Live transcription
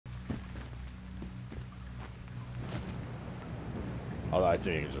Although I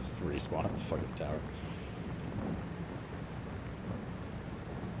assume you can just respawn at the fucking tower.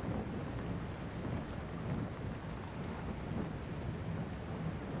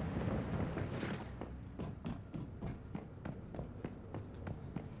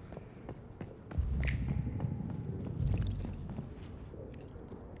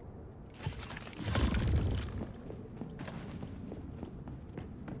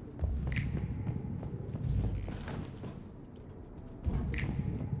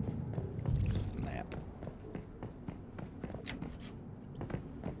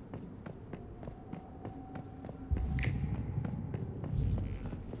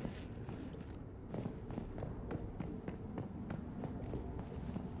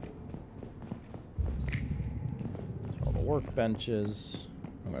 Workbenches.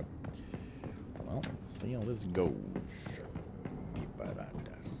 Okay. Well, let's see how this goes. Mi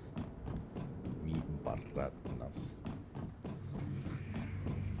baratas.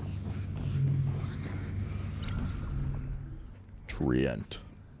 Trient.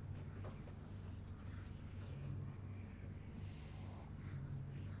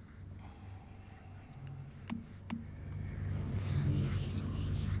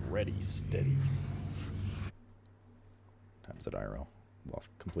 Ready, steady. Time's at IRL. Lost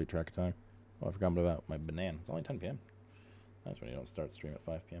complete track of time. Oh, I forgot about my banana. It's only 10 p.m. That's when you don't start stream at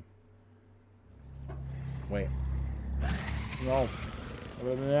 5 p.m. Wait. No. I have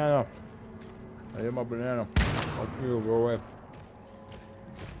a banana. I ate my banana. Fuck you, go away.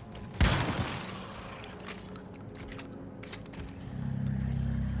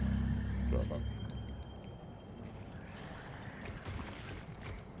 Shut up.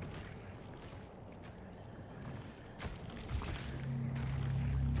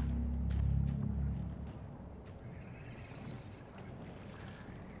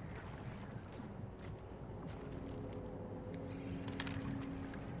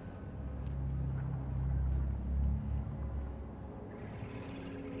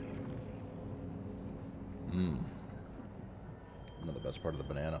 Another best part of the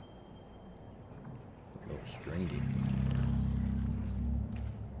banana. A little stringy.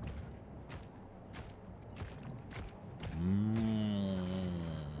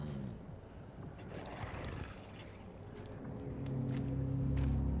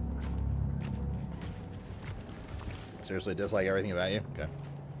 Seriously, dislike everything about you? Okay.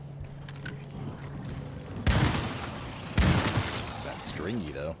 That's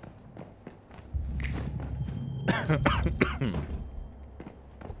stringy, though.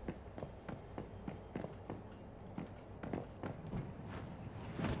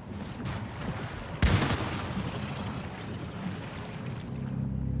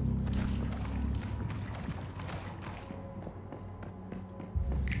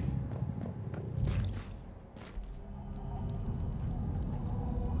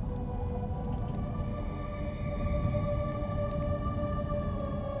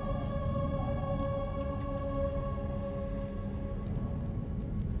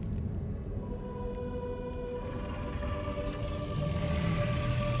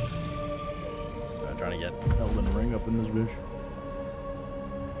 Trying to get Elden Ring up in this bitch.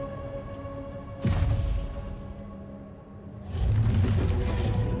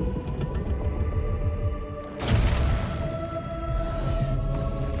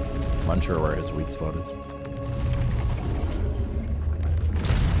 I'm unsure where his weak spot is.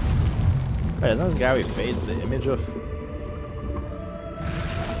 Wait, isn't this guy we faced the image of?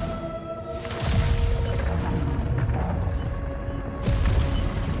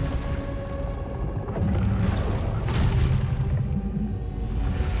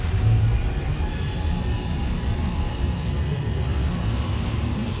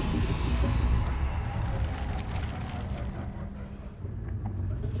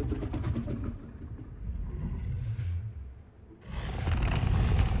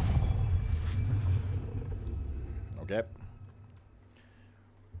 Okay.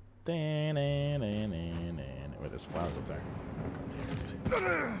 Wait, there's flowers up there. Oh,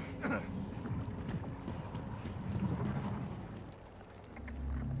 God damn it.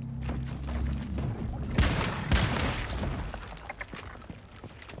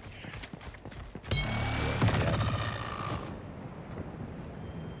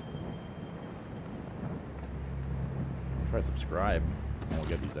 Try to subscribe and we'll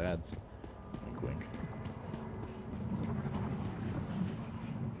get these ads. Wink, wink.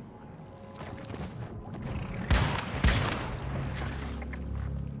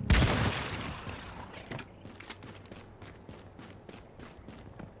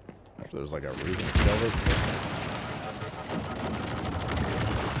 There's like a reason to kill this.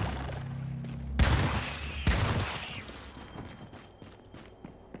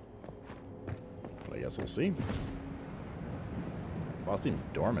 Guess we'll see. Boss seems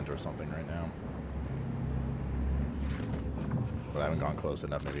dormant or something right now. But I haven't gone close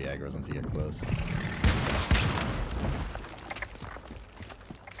enough. Maybe aggro's once you get close.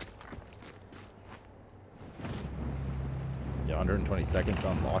 Yeah, 120 seconds to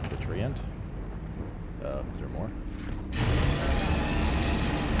unlock the treant. Is there more?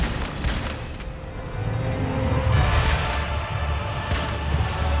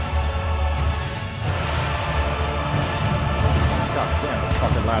 God damn, it's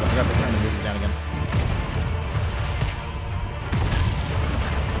fucking loud. I forgot to turn the music down again.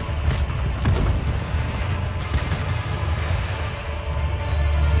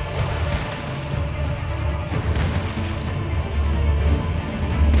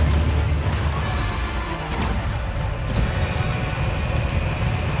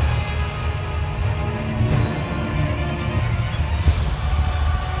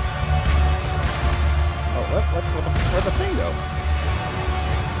 Where'd the thing go?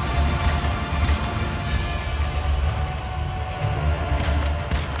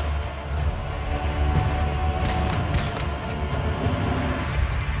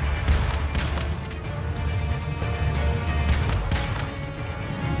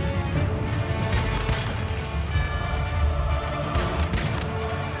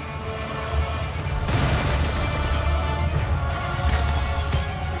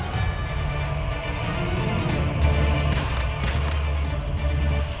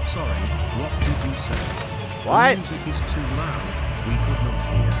 What? The music is too loud. We could not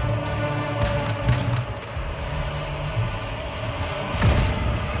hear.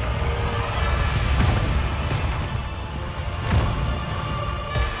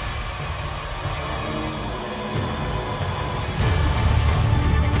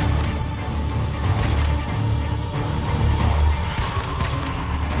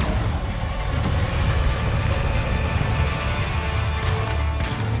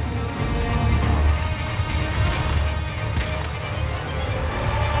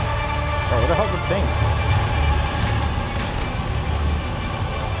 What the hell's the thing?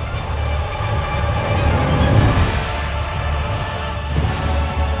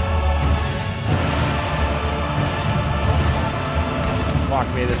 Fuck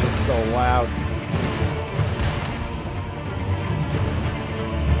me, this is so loud.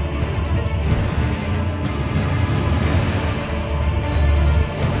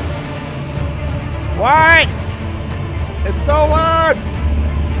 What? It's so loud!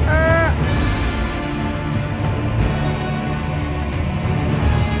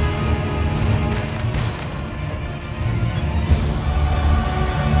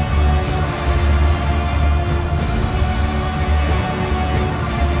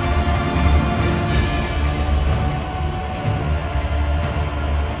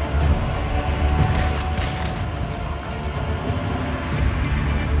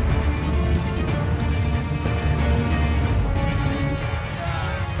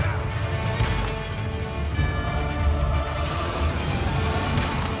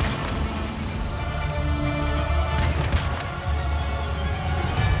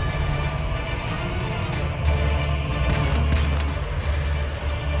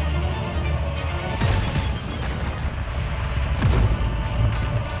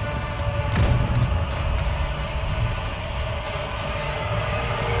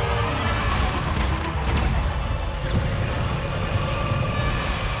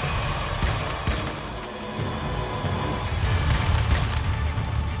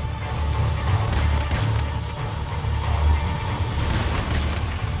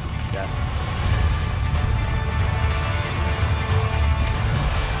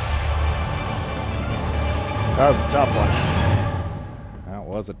 That was a tough one. That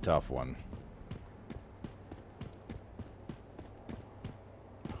was a tough one.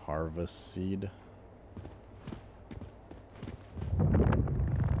 Harvest seed.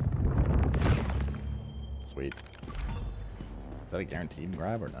 Sweet. Is that a guaranteed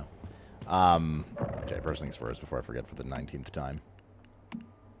grab or no? Okay, first things first before I forget for the 19th time.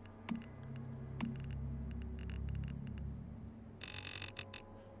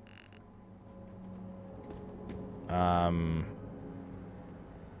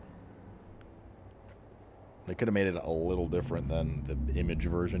 They could have made it a little different than the image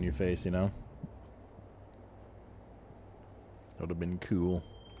version you face, you know? That would have been cool.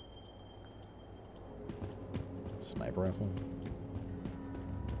 Sniper rifle.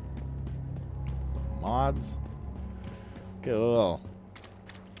 Some mods. Cool.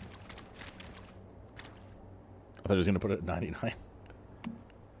 I thought I was going to put it at 99.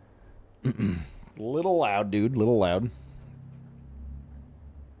 Little loud, dude. Little loud.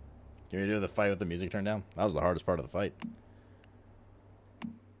 Can we do the fight with the music turned down? That was the hardest part of the fight.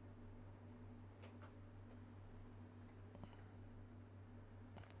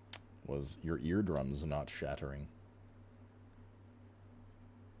 Was your eardrums not shattering?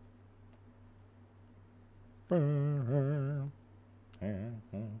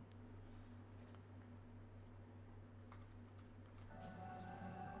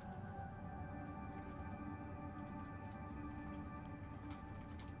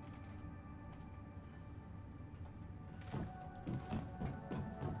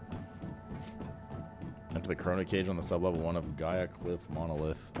 Enter the Chrono Cage on the sublevel 1 of Gaia Cliff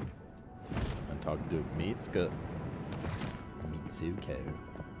Monolith and talk to Mitsuko.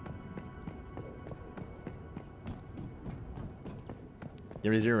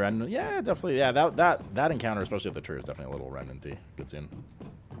 Is your remnant? Yeah, definitely. Yeah, that encounter, especially with the tree, is definitely a little remnanty. Good scene.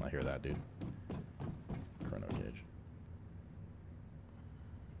 I hear that, dude. Chrono Cage.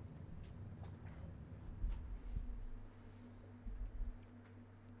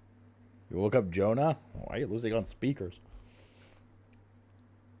 You woke up Jonah? Why are you losing on speakers?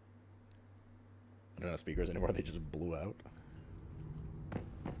 I don't have speakers anymore. They just blew out.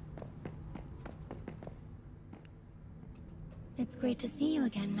 It's great to see you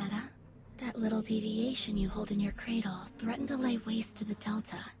again, Meta. That little deviation you hold in your cradle threatened to lay waste to the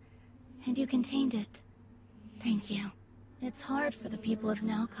Delta, and you contained it. Thank you. It's hard for the people of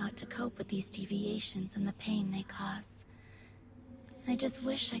Nowcott to cope with these deviations and the pain they cause. I just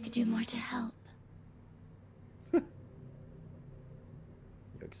wish I could do more to help. You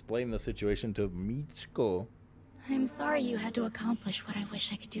explain the situation to Mitsuko. I'm sorry you had to accomplish what I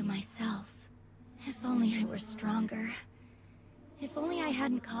wish I could do myself. If only I were stronger. If only I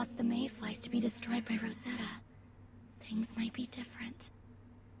hadn't caused the mayflies to be destroyed by Rosetta, things might be different.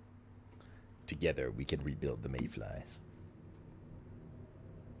 Together, we can rebuild the mayflies.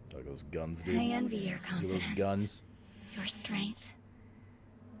 Look at those guns, dude. I envy your confidence. Look at those guns. Your strength.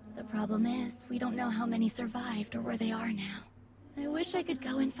 The problem is, we don't know how many survived or where they are now. I wish I could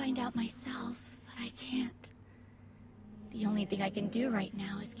go and find out myself, but I can't. The only thing I can do right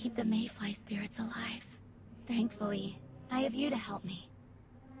now is keep the mayfly spirits alive. Thankfully, I have you to help me.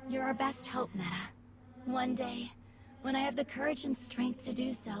 You're our best hope, Meta. One day, when I have the courage and strength to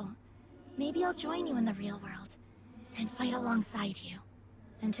do so, maybe I'll join you in the real world and fight alongside you.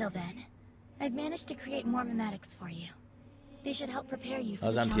 Until then, I've managed to create more mimetics for you. They should help prepare you for That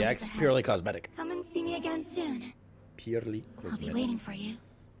was the challenges MTX, ahead. purely cosmetic. Come and see me again soon. Purely I'll be cosmetic. waiting for you.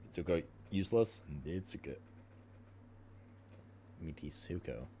 Mitsuko, useless. Mitsuko.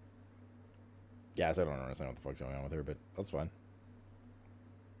 Mitsuko. Yeah, I don't understand what the fuck's going on with her, but that's fine.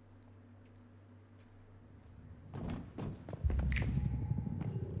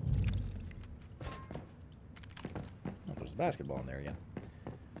 Oh, there's a basketball in there again.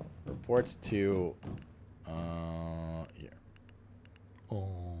 Report to here.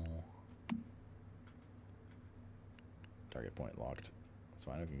 Oh. Target point locked. That's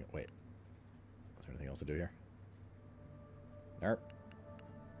fine. We can wait. Is there anything else to do here? Nope.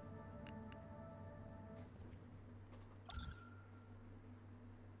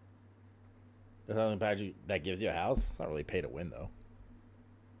 That's not the patch that gives you a house. It's not really pay to win though.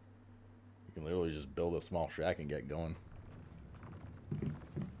 You can literally just build a small shack and get going.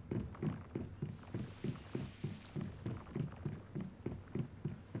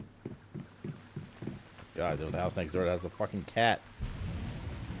 God, there's a house next door that has a fucking cat.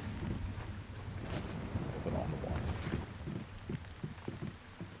 It's an on the wall.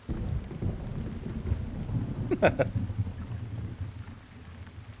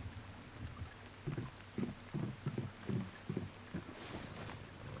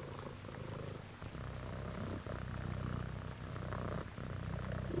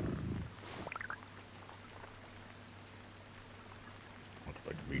 Looks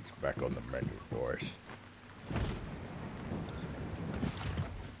like meat's back on the menu for us.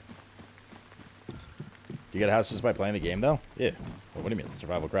 Do you get a house just by playing the game, though? Yeah. Well, what do you mean? It's a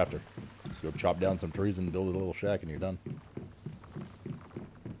survival crafter. Just go chop down some trees and build a little shack and you're done.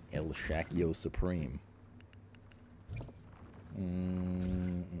 El Shackio Supreme.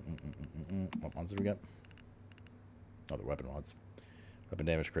 What monster do we got? Oh, the weapon mods. Weapon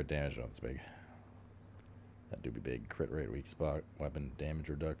damage, crit damage. Oh, that's big. That do be big. Crit rate, weak spot, weapon damage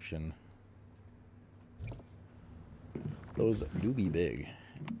reduction. Those do be big.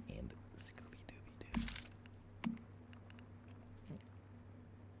 And Scooby-Dooby-Doo.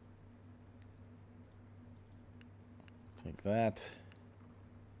 Let's take that.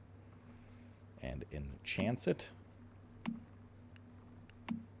 And enchant it.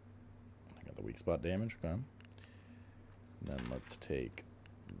 I got the weak spot damage. Okay. And then let's take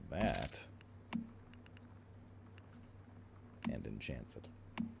that. And enchants it.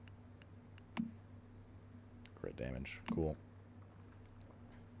 Crit damage. Cool.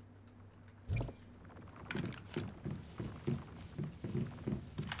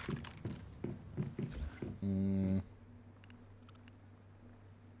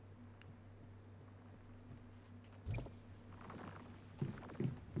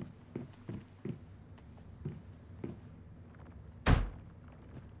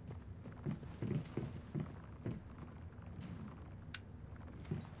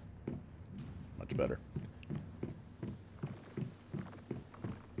 Much better.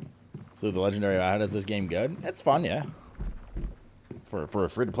 So the legendary, how does this game good? It's fun, yeah. For a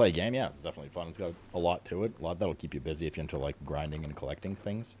free-to-play game, yeah, it's definitely fun. It's got a lot to it. A lot that'll keep you busy if you're into, like, grinding and collecting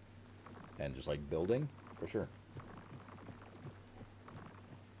things. And just, like, building, for sure.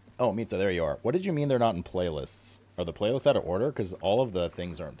 Oh, Mitza, there you are. What did you mean they're not in playlists? Are the playlists out of order? Because all of the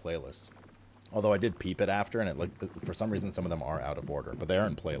things are in playlists. Although I did peep it after, and it looked, for some reason, some of them are out of order. But they are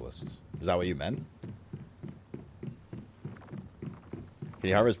in playlists. Is that what you meant? Can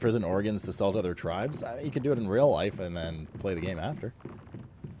you harvest prison organs to sell to other tribes? I mean, you could do it in real life and then play the game after.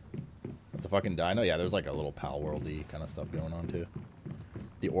 That's a fucking dino? Yeah, there's like a little pal worldy kind of stuff going on too.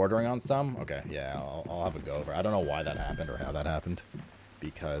 The ordering on some? Okay, yeah, I'll have a go over. I don't know why that happened or how that happened.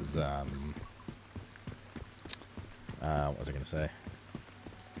 Because, what was I going to say?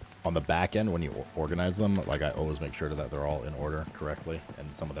 On the back end, when you organize them, like, I always make sure that they're all in order correctly.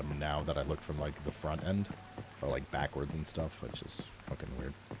 And some of them now that I look from, like, the front end are, like, backwards and stuff, which is fucking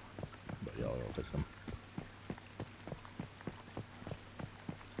weird. But, yeah, I'll fix them.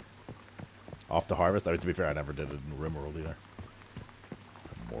 Off to harvest? I mean, to be fair, I never did it in RimWorld either.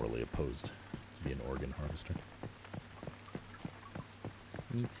 I'm morally opposed to be an organ harvester.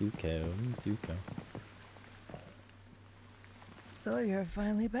 Mitsuko, Mitsuko. So you're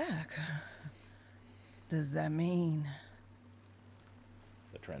finally back. Does that mean...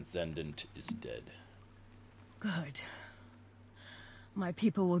 The Transcendent is dead. Good. My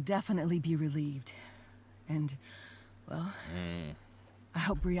people will definitely be relieved. And, well, I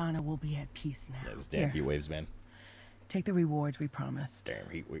hope Brianna will be at peace now. Yeah, this damn heat waves, man. Take the rewards we promised. Damn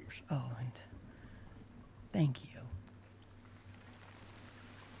heat waves. Oh, and thank you.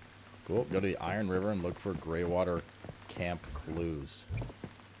 Cool. Go to the Iron River and look for Greywater camp clues.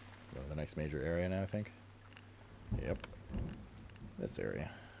 Go to the next major area now, I think. Yep. This area.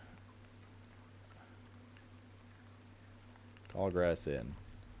 Tallgrass Inn.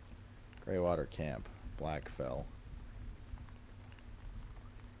 Greywater Camp. Blackfell.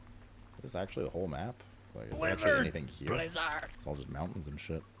 Is this actually the whole map? Like, is there actually anything here? It's all just mountains and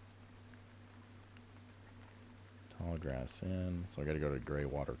shit. Tallgrass Inn. So I gotta go to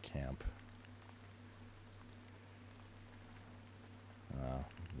Greywater Camp.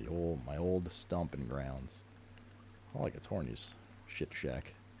 My old stomping grounds. I like its Horny's shit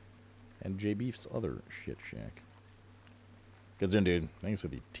shack. And J Beef's other shit shack. Good doing, dude. Thanks for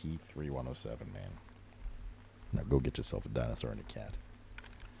the T3107, man. Now go get yourself a dinosaur and a cat.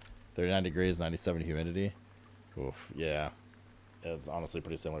 39 degrees, 97 humidity. Oof, yeah. It's honestly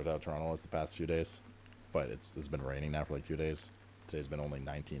pretty similar to how Toronto was the past few days. But it's been raining now for like 2 days. Today's been only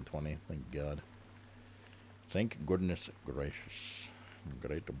 19, 20. Thank God. Thank goodness gracious.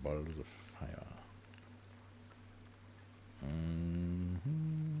 Great balls of fire.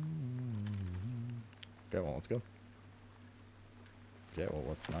 Okay, well, let's go. Okay, well,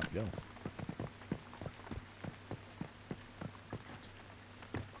 let's not go.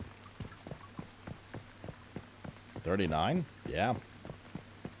 $39? Yeah.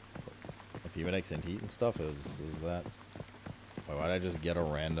 With Humidex and heat and stuff, is that... Why did I just get a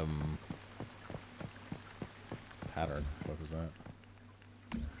random pattern? What was that?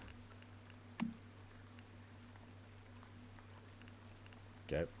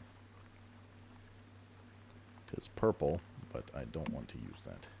 Okay. It is purple, but I don't want to use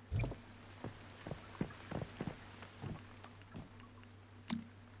that.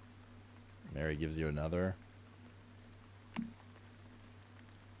 Mary gives you another.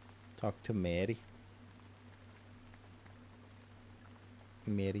 Talk to Mary.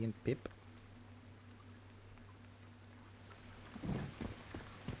 Mary and Pip.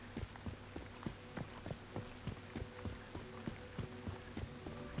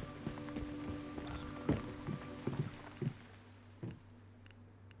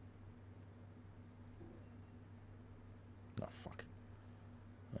 Oh, fuck.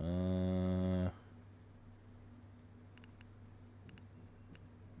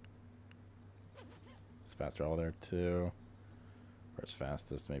 It's fast travel there too. Where's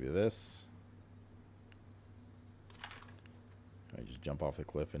fastest? Maybe this. I just jump off the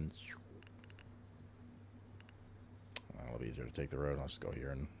cliff and... A little easier to take the road. I'll just go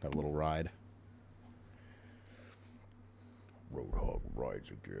here and have a little ride. Roadhog rides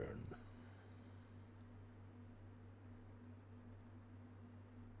again.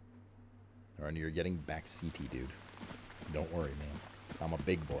 Alright, you're getting back seaty, dude. Don't worry, man. I'm a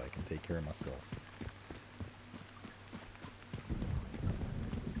big boy. I can take care of myself.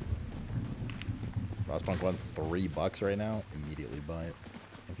 Frostpunk 1's $3 right now. Immediately buy it.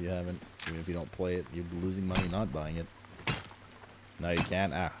 If you haven't, even if you don't play it, you're losing money not buying it. No, you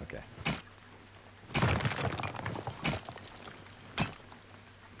can't? Ah, okay.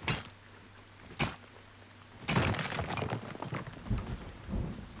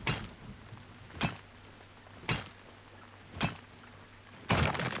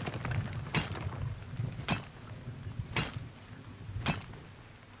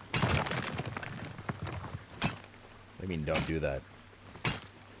 I mean, don't do that.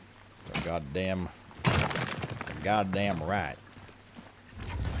 It's a goddamn right.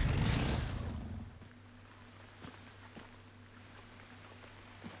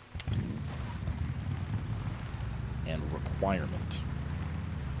 And requirement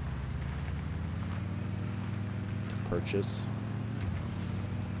to purchase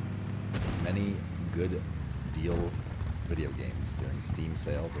as many good deal video games during Steam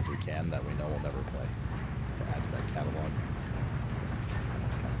sales as we can that we know we'll never play, to add to that catalog.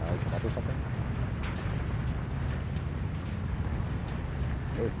 Can I finally come up with something?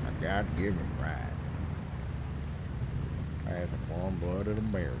 Oh my God, give him right. I have the warm-blooded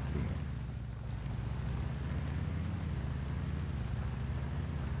American.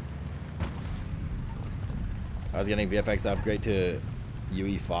 I was getting VFX to upgrade to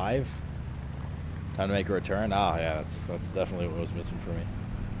UE5. Time to make a return. Ah, yeah, that's definitely what was missing for me.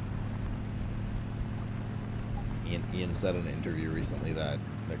 Ian said in an interview recently that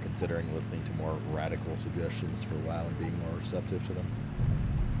they're considering listening to more radical suggestions for WoW and being more receptive to them.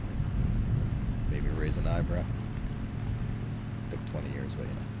 Maybe raise an eyebrow. Took 20 years, but you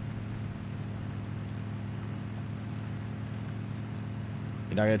know.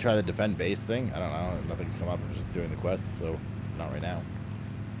 You're not gonna try the defend base thing? I don't know. Nothing's come up. I'm just doing the quests, so not right now.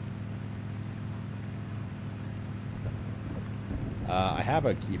 I have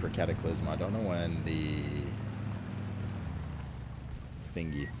a key for Cataclysm. I don't know when the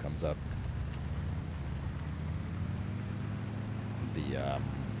thingy comes up. The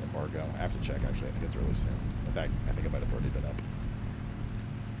embargo. I have to check, actually. I think it's really soon. In fact, I think it might have already been up.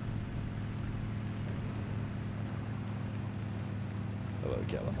 Hello,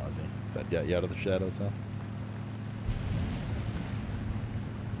 Kalamazoo. That got you out of the shadows, huh?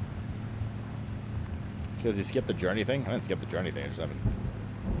 It's because you skipped the journey thing? I didn't skip the journey thing. I just haven't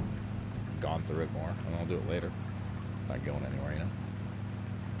gone through it more. And I'll do it later. It's not going anywhere, you know?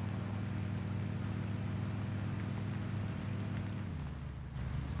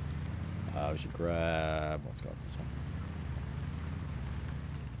 We should grab... Let's go with this one.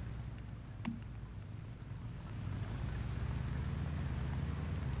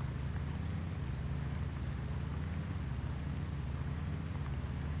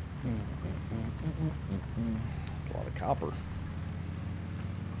 That's a lot of copper.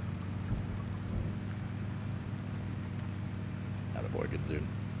 Attaboy, good dude.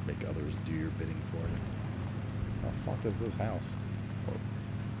 Make others do your bidding for you. How the fuck is this house? Or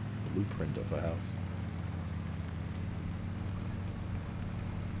blueprint of a house.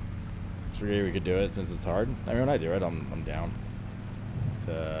 Just figured we could do it since it's hard. I mean, when I do it, I'm down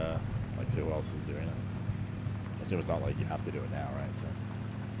to like see who else is doing it. I assume it's not like you have to do it now, right? So.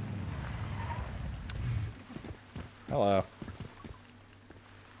 Hello.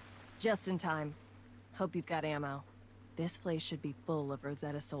 Just in time. Hope you've got ammo. This place should be full of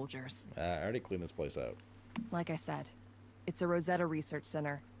Rosetta soldiers. I already cleaned this place out. Like I said, it's a Rosetta research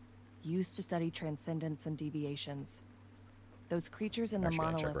center, used to study transcendence and deviations. Those creatures in the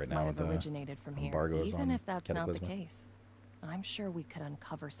monoliths right might have originated from here, even if that's not the case. I'm sure we could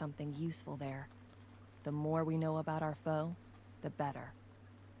uncover something useful there. The more we know about our foe, the better.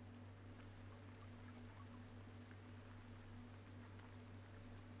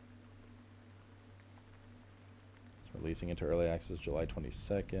 Releasing into early access July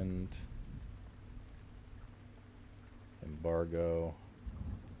 22nd. Embargo.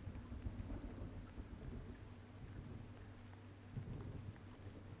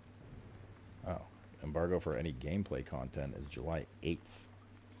 Oh, embargo for any gameplay content is July 8th.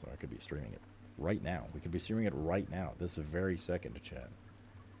 So I could be streaming it right now. We could be streaming it right now, this very second, to chat.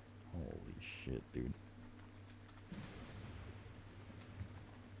 Holy shit, dude.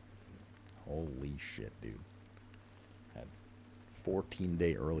 Holy shit, dude. Had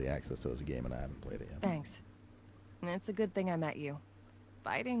 14-day early access to this game, and I haven't played it yet. Thanks. It's a good thing I met you.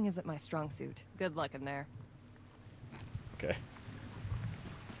 Fighting isn't my strong suit. Good luck in there. Okay.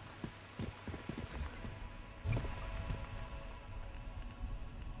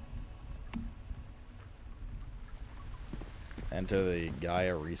 Enter the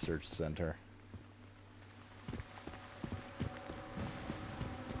Gaia Research Center.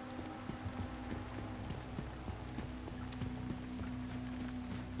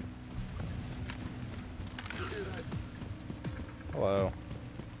 Hello.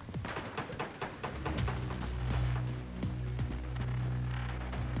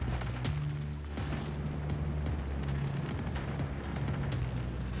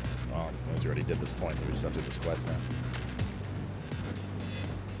 Well, I guess we already did this point, so we just have to do this quest now.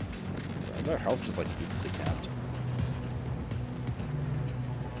 Is our health just like insta-capped?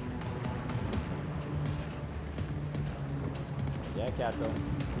 Yeah, Cato.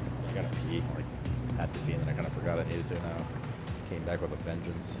 I gotta pee. Like, had to pee, and then I kind of forgot I needed to now. Came back with a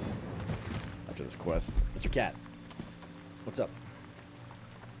vengeance after this quest. Mr. Cat, what's up?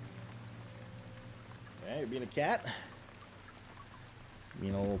 Yeah, you're being a cat?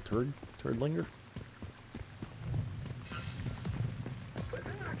 Being a little turdlinger?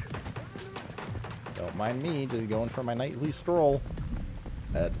 Don't mind me, just going for my nightly stroll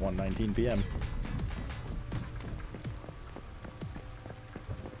at 1:19 p.m.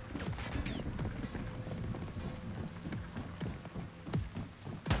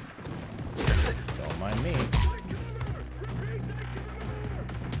 Don't mind me.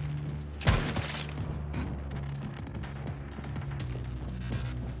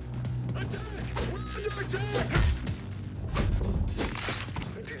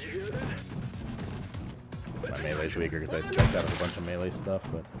 My melee's weaker because I spiked out a bunch of melee stuff,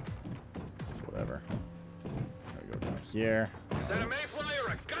 but it's whatever. I go down here. Is that a mayfly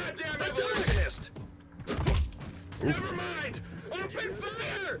or a goddamn evolutionist? Never mind! Open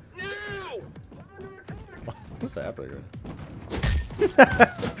fire! Now! What's happening right now?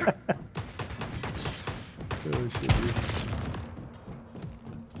 Oh shit, dude.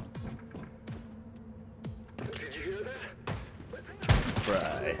 Did you hear that?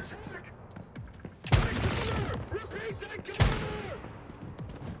 Surprise. Repeat that cover!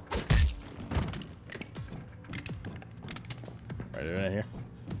 Right in here.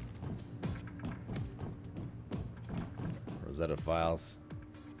 Rosetta files.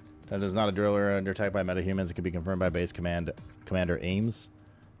 That is not a driller under attack by metahumans. It could be confirmed by base commander Ames.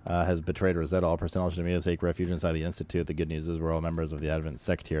 Has betrayed Rosetta. All personnel should immediately take refuge inside the Institute. The good news is we're all members of the Advent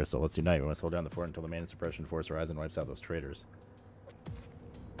sect here, so let's unite. We must hold down the fort until the main suppression force arrives and wipes out those traitors.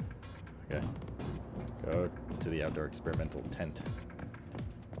 Okay. Go to the outdoor experimental tent.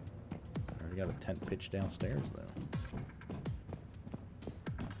 I already got a tent pitched downstairs, though.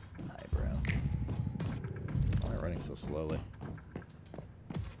 Eyebrow. Why am I running so slowly?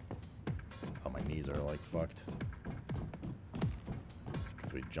 Oh, my knees are, like, fucked.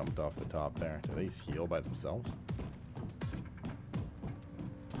 Because we jumped off the top there. Do these heal by themselves?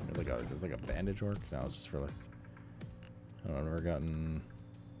 There's like a bandage work? No, it's just for, like... I don't know, I've never gotten...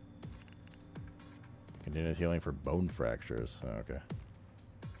 Continuous healing for bone fractures. Oh, okay.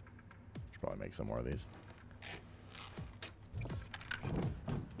 Should probably make some more of these.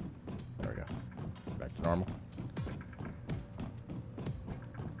 There we go. Back to normal.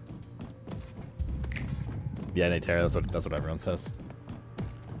 Yeah, Natera, that's what everyone says.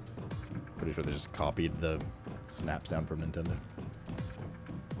 Pretty sure they just copied the snap sound from Nintendo.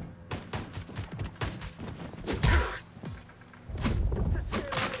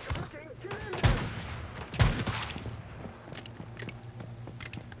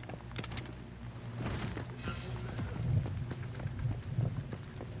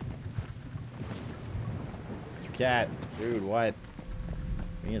 Cat, dude, what?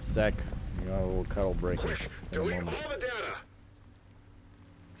 Give me a sec. You got a little cuddle break in a Delete all moment. the data!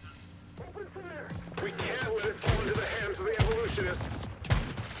 Open fire! We can't let it fall into the hands of the evolutionists!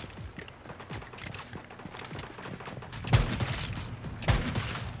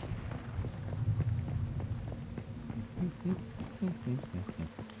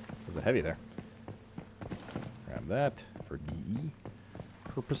 There's a heavy there. Grab that for DE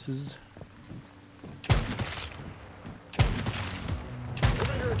purposes.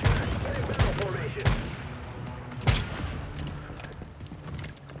 Under attack! Ready for formation!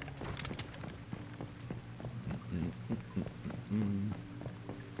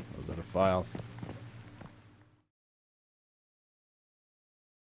 Those are the files.